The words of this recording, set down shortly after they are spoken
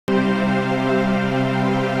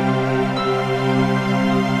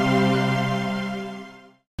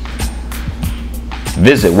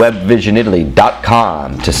Visit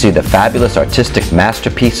webvisionitaly.com to see the fabulous artistic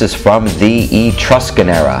masterpieces from the Etruscan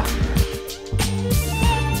era.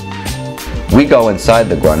 We go inside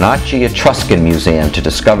the Granacci Etruscan Museum to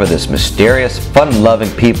discover this mysterious, fun-loving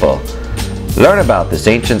people. Learn about this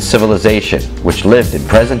ancient civilization which lived in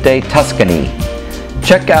present-day Tuscany.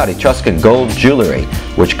 Check out Etruscan Gold jewelry,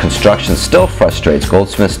 which construction still frustrates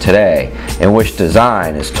goldsmiths today, and which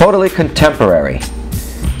design is totally contemporary.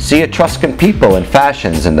 See Etruscan people and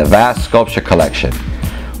fashions in the vast sculpture collection.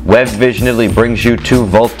 Web Vision Italy brings you to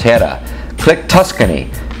Volterra. Click Tuscany,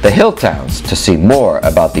 the hill towns, to see more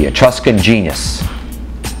about the Etruscan genius.